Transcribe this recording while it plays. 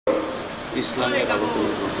Islamic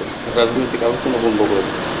আলোচনা করতে, রাজনৈতিক আলোচনা বন্ধ করে।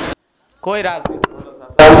 কই রাজনীতি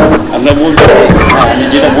আমরা বলতে আমি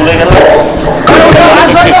যেটা বলে গেলাম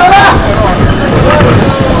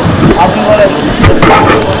আপনি বলেন।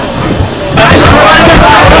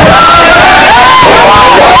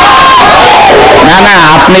 না না,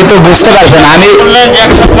 আপনি তো বুঝতে পারছেন আমি বললেন যে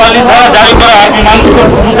 144 ধারা জারি করা, আপনি মানুষকে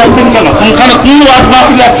বুঝাচ্ছেন কেন? কোনখানে কোন ওয়াজ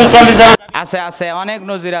মাহফিলে 144 ধারা আছে? আছে, অনেক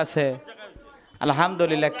নজির আছে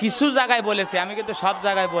আলহামদুলিল্লাহ। কিছু জায়গায় বলেছি, আমি কিন্তু সব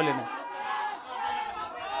জায়গায় বলি না।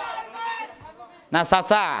 না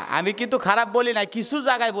চাচা, আমি কিন্তু খারাপ বলি নাই, কিছু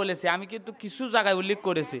জায়গায় বলেছি, আমি কিন্তু কিছু জায়গায় উল্লেখ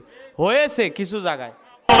করেছি, হয়েছে কিছু জায়গায়।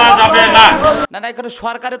 যাবে না না না, এখানে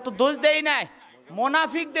সরকারের তো দোষ দেই নাই,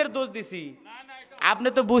 মুনাফিকদের দোষ দিছি। আপনি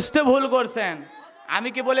তো বুঝতে ভুল করছেন। আমি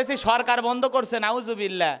কি বলেছি সরকার বন্ধ করছে?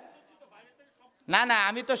 নাউজুবিল্লাহ। না না,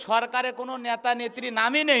 আমি তো সরকারের কোনো নেতা নেত্রী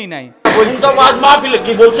নামই নেই নাই। ওয়াজ মাহফিলে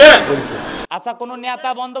কি বলছেন? আচ্ছা, কোন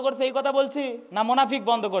নেতা বন্ধ করছে এই কথা বলছি না মুনাফিক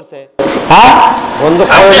বন্ধ করছে? বন্ধ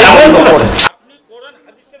করে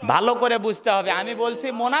ভালো করে বুঝতে হবে, আমি বলছি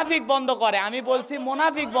মুনাফিক বন্ধ করে, আমি বলছি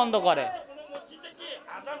মুনাফিক বন্ধ করে।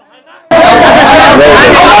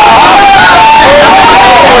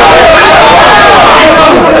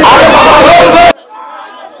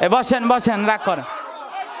 বসেন বসেন, রাগ করেন,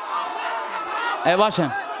 বসেন,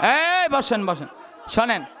 বসেন বসেন।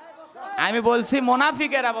 শোনেন, আমি বলছি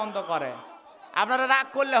মুনাফিকেরা বন্ধ করে, আপনারা রাগ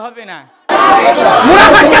করলে হবে না।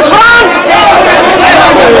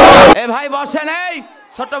 ভাই বসেন, এই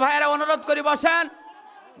ছোট ভাইয়েরা অনুরোধ করি বসেন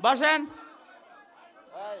বসেন।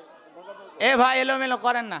 ভাই এলোমেলো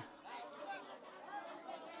করেন না,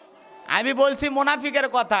 আমি বলছি মুনাফিকের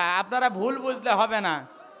কথা, আপনারা ভুল বুঝলে হবে না।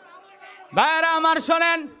 ভাইরা আমার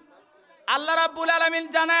শোনেন, আল্লাহ রাব্বুল আলামিন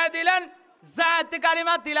জানায় দিলেন, জাতি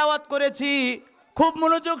কালিমা তিলাওয়াত করেছি, খুব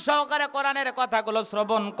মনোযোগ সহকারে কোরআনের কথাগুলো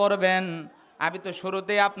শ্রবণ করবেন। আমি তো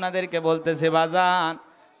শুরুতেই আপনাদেরকে বলতেছি বাজান,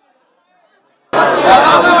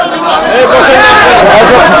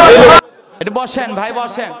 একটু বসেন ভাই,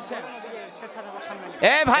 বসেন।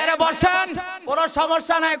 ভাইরা বসেন, কোনো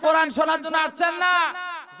সমস্যা নাই, কোরআন শোনার জন্য আসছেন না,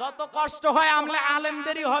 যত কষ্ট হয় আমলে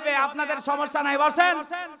আলেমদেরই হবে, আপনাদের সমস্যা নাই, বসেন।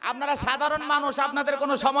 আপনারা সাধারণ মানুষ, আপনাদের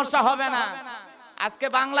কোনো সমস্যা হবে না। আজকে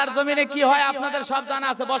বাংলার জমিনে কি হয় আপনাদের সব জানা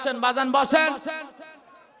আছে। বসেন বাজান, বসেন,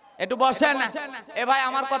 একটু বসেন। ভাই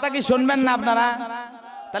আমার কথা কি শুনবেন না আপনারা?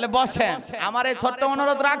 তাহলে বসেন, আমার এই ছোট্ট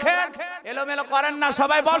অনুরোধ রাখেন, এলোমেলো করেন না,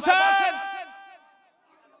 সবাই বসেন।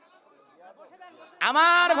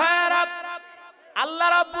 আমার ভাইরা, আল্লাহ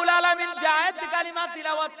রাব্বুল আলামিন যে আয়াত কালিমা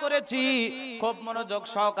তিলাওয়াত করেছি, খুব মনোযোগ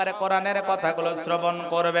সহকারে কোরআনের কথাগুলো শ্রবণ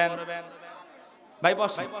করবেন। ভাই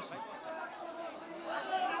বসেন।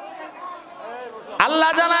 আল্লাহ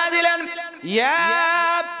জানায় দিলেন, ইয়া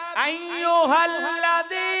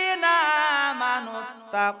আইয়ুহাল্লাযীনা আমানু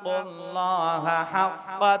তাকুল্লাহা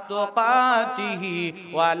হাক্কা তুকাতিহি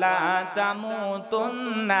ওয়া লা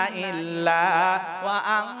তামুতুন্না ইল্লা ওয়া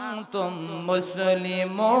আনতুম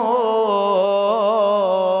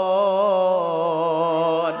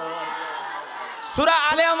মুসলিমুন। সূরা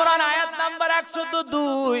আলে ইমরান আয়াত নাম্বার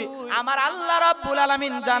 102। আমার আল্লাহ রাব্বুল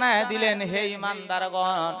আলামিন জানায় দিলেন, হে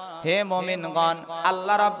ঈমানদারগণ, হে মুমিনগণ,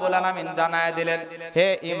 আল্লাহ রাব্বুল আলামিন জানায় দিলেন, হে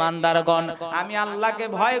ঈমানদারগণ, আমি আল্লাহকে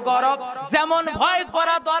ভয় করো যেমন ভয়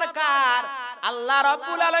করা দরকার। আল্লাহ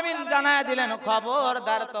রাব্বুল আলামিন জানায় দিলেন,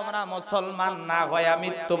 খবরদার তোমরা মুসলমান না হয়ে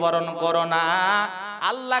মৃত্যুবরণ করো না।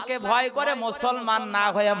 আল্লাহকে ভয় করে মুসলমান না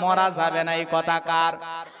হয়ে মরা যাবে না। এই কথা কার?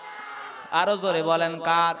 আরো জোরে বলেন,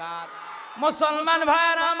 কার? মুসলমান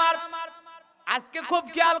ভাইরা আমার, আজকে খুব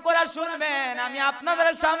খেয়াল করে শুনবেন, আমি আপনাদের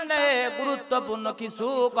সামনে গুরুত্বপূর্ণ কিছু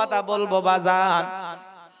কথা বলবো বাজান।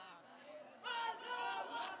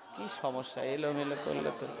 কি সমস্যা, এলোমেলো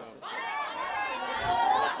করলে তো।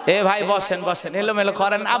 ভাই বসেন বসেন, এলোমেলো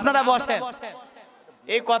করেন, আপনারা বসেন।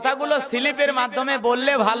 এই কথাগুলো স্লিপের মাধ্যমে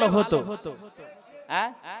বললে ভালো হতো।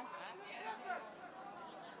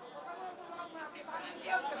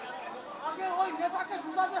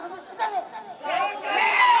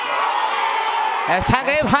 হ্যাঁ,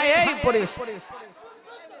 থাকে ভাই, এই পরিবেশ,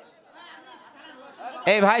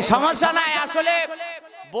 ভাই সমস্যা নাই, আসলে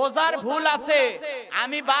বোঝার ভুল আছে।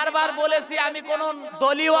 আমি বারবার বলেছি, আমি কোন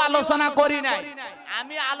দলীয় আলোচনা করি নাই,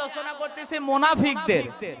 আমি আলোচনা করতেছি মুনাফিকদের।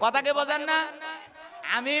 কথাকে বোঝেন না?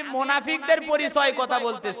 আমি মুনাফিকদের পরিচয় কথা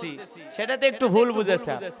বলতেছি, সেটাতে একটু ভুল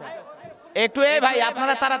বুঝেছে একটু। ভাই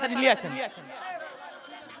আপনারা তাড়াতাড়ি নিয়ে আসেন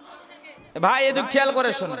ভাই, একটু খেয়াল করে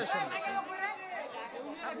শুনুন।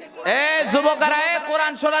 যুবকেরা,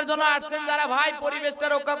 কোরআন শোনার জন্য আসছেন যারা, ভাই পরিবেশটা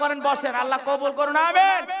রক্ষা করেন, বসেন, আল্লাহ কবুল করুন,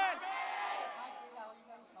 আমিন।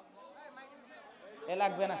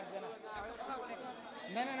 লাগবে না,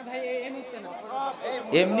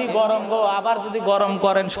 এমনি গরম গো, আবার যদি গরম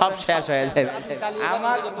করেন সব শেষ হয়ে যাবে।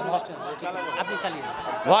 আমার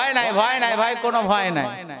ভয় নাই, ভয় নাই ভাই, কোনো ভয় নাই।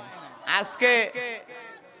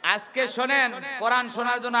 আজকে শোনেন, কোরআন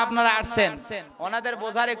শোনার জন্য আপনারা আসছেন, ওনাদের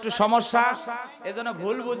বোঝার একটু সমস্যা, এজন্য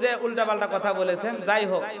ভুল বুঝে উল্টাপাল্টা কথা বলেছেন। যাই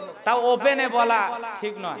হোক, তাও ওপেনে বলা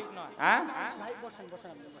ঠিক নয়। হ্যাঁ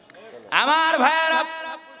আমার ভাইয়েরা,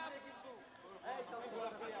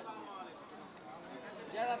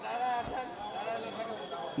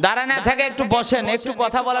 দাঁড়ানো থেকে একটু বসেন, একটু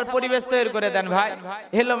কথা বলার পরিবেশ তৈরি করে দেন ভাই,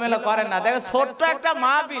 এলোমেলো করেন না। দেখো ছোট্ট একটা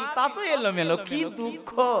মাহফিল, তা তো এলোমেলো, কি দুঃখ।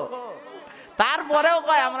 তারপরেও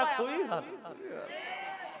কয় আমরা খুবই ভালো,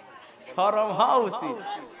 শরম হওয়া উচিত।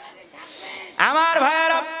 আমার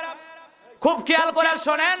ভাইয়েরা খুব খেয়াল করে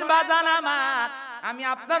শোনেন বাজান আমার, আমি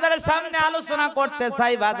আপনাদের সামনে আলোচনা করতে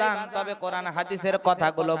চাই বাজান, তবে কোরআন হাদিসের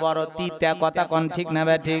কথাগুলো বড় তিতা কথা, কোন ঠিক না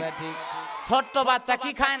ঠিক? ছোট্ট বাচ্চা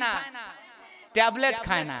কি খায় না? ট্যাবলেট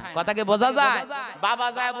খায় না, কথাকে বোঝা যায়। বাবা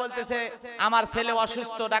যায় বলতেছে আমার ছেলে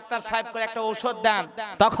অসুস্থ, ডাক্তার সাহেব করে একটা ঔষধ দেন।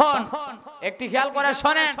 তখন একটি খেয়াল করে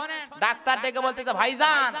শোনেন, ডাক্তার ডেকে বলতেছে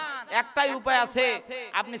ভাইজান একটাই উপায় আছে,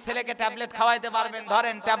 আপনি ছেলেকে ট্যাবলেট খাওয়াইতে পারবেন,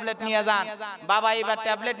 ধরেন ট্যাবলেট নিয়ে যান। বাবা এবার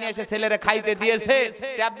ট্যাবলেট নিয়ে এসে ছেলেরে খাইতে দিয়েছে,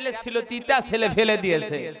 ট্যাবলেট ছিল তিতা, ছেলে ফেলে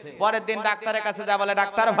দিয়েছে। পরের দিন ডাক্তারের কাছে যা বলে,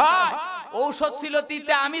 ডাক্তার ভাই ঔষধ ছিল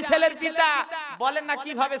তিতা, আমি ছেলের পিতা, বলেন না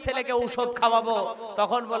কিভাবে ছেলেকে ঔষধ খাওয়াবো?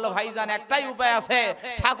 তখন বললো ভাইজান একটাই উপায় আছে,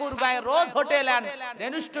 ঠাকুর গায়ে রোজ হোটেল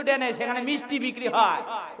রেস্টুরেন্টে সেখানে মিষ্টি বিক্রি হয়,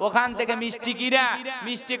 ওখান থেকে মিষ্টি কিনা,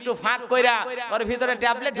 মিষ্টি একটু ফাঁক কইরা ওর ভিতরে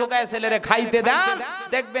ট্যাবলেট ঢোকায় ছেলেরে খাইতে দেন,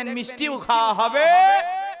 দেখবেন মিষ্টিও খাওয়া হবে,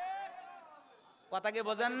 কথাকে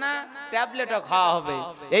বোঝেন না, ট্যাবলেটও খাওয়া হবে।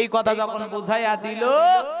 এই কথা যখন বুঝাইয়া দিল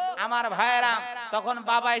আমার ভাইয়েরা, তখন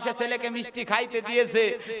বাবা এসে ছেলেকে মিষ্টি খাইতে দিয়েছে,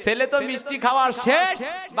 ছেলে তো মিষ্টি খাওয়ার শেষ,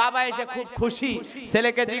 বাবা এসে খুব খুশি,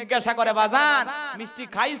 ছেলেকে জিজ্ঞাসা করে বাজান মিষ্টি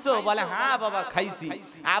খাইছো? বলে হ্যাঁ বাবা খাইছি।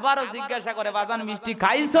 আবারও জিজ্ঞাসা করে বাজান মিষ্টি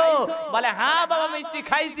খাইছো? বলে হ্যাঁ বাবা মিষ্টি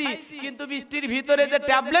খাইছি, কিন্তু মিষ্টির ভিতরে যে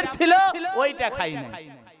ট্যাবলেট ছিল ওইটা খাই নাই।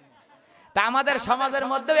 তা আমাদের সমাজের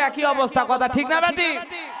মধ্যেও একই অবস্থা, কথা ঠিক না বেটি?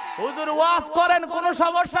 হুজুর ওয়াজ করেন কোনো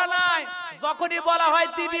সমস্যা নাই, যখনই বলা হয়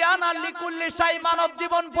তিবিয়ান আর লিকুল্লি শাই, মানব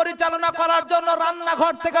জীবন পরিচালনা করার জন্য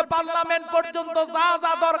রান্নাঘর থেকে পার্লামেন্ট পর্যন্ত যা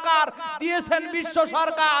যা দরকার দিয়েছেন বিশ্ব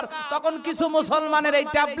সরকার, তখন কিছু মুসলমানের এই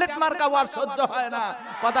ট্যাবলেট মার্কা ওয়াজ সহ্য হয় না,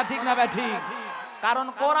 কথা ঠিক না বেটি? কারণ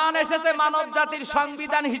কোরআন এসেছে মানব জাতির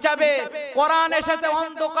সংবিধান হিসাবে, কোরআন এসেছে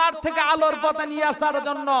অন্ধকার থেকে আলোর পথে নিয়ে আসার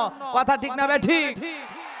জন্য, কথা ঠিক না বেটি?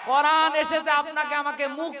 কোরআন এসেছে আপনাকে আমাকে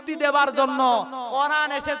মুক্তি দেবার জন্য, কোরআন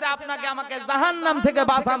এসেছে আপনাকে আমাকে জাহান্নাম থেকে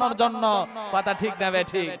বাঁচানোর জন্য, কথা ঠিক না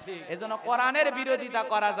বেঠিক? এজন্য কোরআনের বিরোধিতা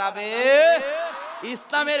করা যাবে,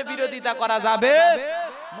 ইসলামের বিরোধিতা করা যাবে।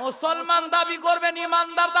 মুসলমান দাবি করবেন,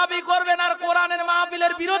 ইমানদার দাবি করবেন, আর কোরআনের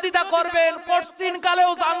মাহফিলের বিরোধিতা করবেন, কঠিন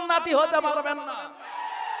কালেও জান্নাতি হতে পারবেন না।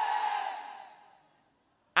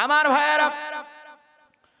 আমার ভাইয়েরা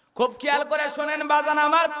খুব খেয়াল করে শোনেন বাজান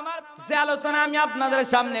আমার, যে আলোচনা আমি আপনাদের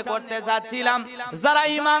সামনে করতে যাচ্ছিলাম, যারা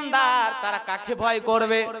ইমানদার তারা কাকে ভয়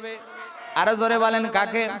করবে? আরো জোরে বলেন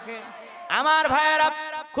কাকে? আমার ভাইয়েরা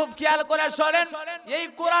খুব খেয়াল করে শোনেন, এই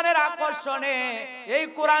কোরআনের আকর্ষণে, এই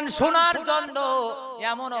কোরআন শোনার জন্য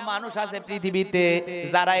এমনও মানুষ আছে পৃথিবীতে,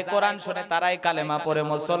 যারাই কোরআন শোনে তারাই কালেমা পড়ে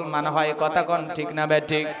মুসলমান হয়, কথা কোন ঠিক না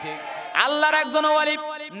বেঠিক? আল্লাহর একজন ওয়ালি,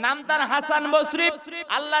 নাম তার হাসান বসরি,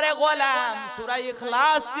 আল্লাহর গোলাম, সূরা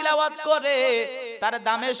ইখলাস তিলাওয়াত করে তার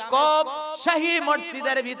দামেস্ক শাহী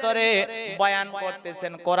মসজিদের ভিতরে বয়ান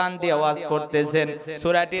করতেছেন, কোরআন দিয়ে ওয়াজ করতেছেন।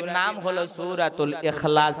 সূরাটির নাম হলো সূরাতুল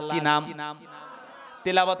ইখলাস। কি নাম?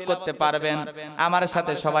 তিলাওয়াত করতে পারবেন আমার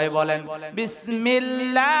সাথে? সবাই বলেন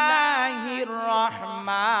বিসমিল্লাহির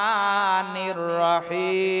রহমানির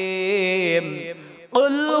রহিম।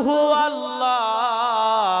 قل هو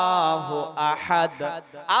الله أحد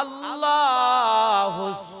الله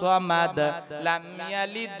الصمد لم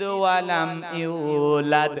يلد ولم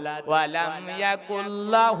يولد ولم يكن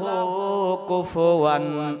له كفوا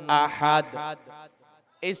أحد।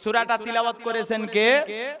 এই সূরাটা তিলাওয়াত করেছেন কে?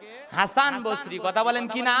 হাসান বসরি। কথা বলেন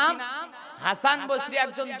কি নাম? হাসান বসরি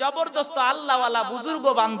একজন জবরদস্ত আল্লাহওয়ালা বুজুর্গ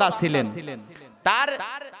বান্দা ছিলেন। তার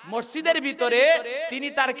মসজিদের ভিতরে তিনি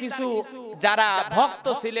তার কিছু যারা ভক্ত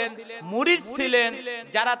ছিলেন, মুরিদ ছিলেন,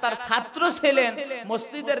 যারা তার ছাত্র ছিলেন,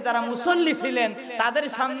 মসজিদের যারা মুসল্লি ছিলেন, তাদের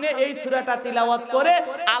সামনে এই সূরাটা তিলাওয়াত করে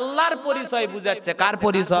আল্লাহর পরিচয় বুঝাচ্ছে। কার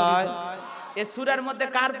পরিচয়? এই সূরার মধ্যে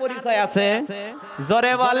কার পরিচয় আছে?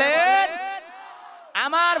 জোরে বলেন।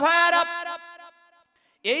 আমার ভাইয়েরা,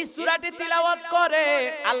 এই সূরাটি তিলাওয়াত করে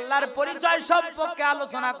আল্লাহর পরিচয় সম্পর্কে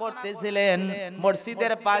আলোচনা করতেছিলেন।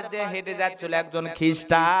 মসজিদের পাশ দিয়ে হেঁটে যাচ্ছিল একজন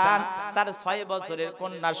খ্রিস্টান, তার 6 বছরের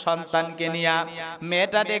কন্যা সন্তানকে নিয়ে।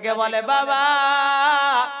 মেয়েটা ডেকে বলে, বাবা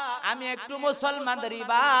আমি একটু মুসলমানদের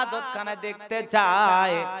ইবাদতখানা দেখতে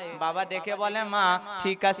চাই। বাবা ডেকে বলে, মা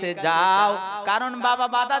ঠিক আছে যাও। কারণ বাবা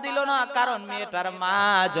বাধা দিল না, কারণ মেয়েটার মা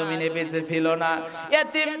জমিনে বেঁচে ছিল না।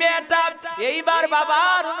 এতিম মেয়েটা এইবার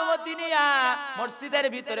বাবার অনুমতি নিয়ে মসজিদের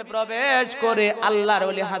ভিতরে প্রবেশ করে আল্লাহর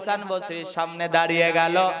ওলি হাসান বসরির সামনে দাঁড়িয়ে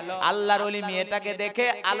গেল। আল্লাহর ওলি মেয়েটাকে দেখে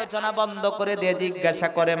আলোচনা বন্ধ করে দিয়ে জিজ্ঞাসা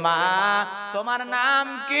করে, মা তোমার নাম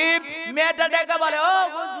কি? মেয়েটা ডেকে বলে, ও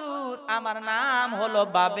হুজুর আমার নাম হলো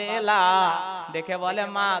বাবেলা। দেখে বলে,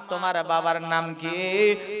 মা তোমার বাবার নাম কি?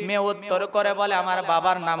 মেয়ে উত্তর করে বলে, আমার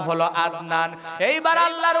বাবার নাম হলো আদনান। এইবার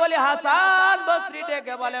আল্লাহর ওলি হাসান বসরি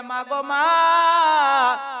ডেকে বলে, মা গো মা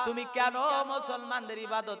তুমি কেন মুসলমানদের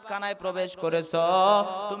ইবাদতখানায় প্রবেশ করেছো?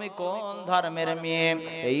 তুমি কোন ধর্মের মেয়ে?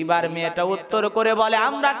 এইবার মেয়েটা উত্তর করে বলে,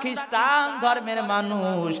 আমরা খ্রিস্টান ধর্মের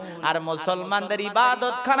মানুষ আর মুসলমানদের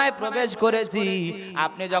ইবাদতখানায় প্রবেশ করেছি।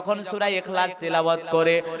 আপনি যখন সূরা ইখলাস তিলাওয়াত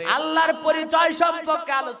করে আল্লাহর পরিচয়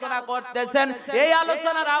সম্পর্কে আলোচনা করতেছেন, এই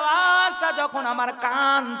আলোচনার আওয়াজটা যখন আমার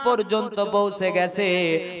কান পর্যন্ত পৌঁছে গেছে,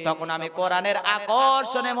 তখন আমি কোরআনের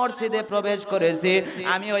আকর্ষণে মসজিদে প্রবেশ করেছি।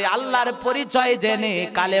 আমি ওই আল্লাহর পরিচয় জেনে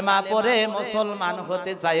কালেমা পড়ে মুসলমান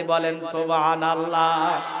হতে চাই। বলেন সুবহানাল্লাহ।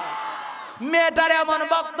 মেয়েটার এমন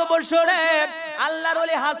বক্তব্য শুনে আল্লাহর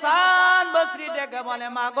ওলি হাসান বসরি ডেকে বলে,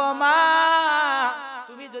 মা গো মা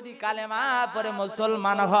তুমি যদি কালেমা পড়ে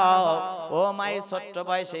মুসলমান হও, ও মাই ছোট্ট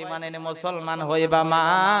বয়সে মানে মুসলমান হইবা মা,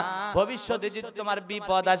 ভবিষ্যতে যদি তোমার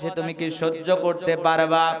বিপদ আসে তুমি কি সহ্য করতে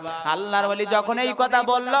পারবা? আল্লাহর ওলি যখন এই কথা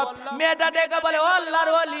বলল, মেয়েটা ডেকে বলে, ও আল্লাহর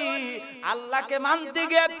ওলি আল্লাহকে মানতে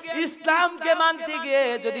গিয়ে ইসলামকে মানতে গিয়ে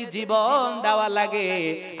যদি জীবন দেওয়া লাগে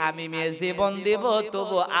আমি মেয়ে জীবন দিব,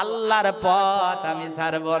 তবু আল্লাহর পথ আমি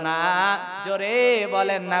ছাড়বো না। জোরে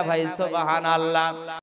বলেন না ভাই সুবহানাল্লাহ।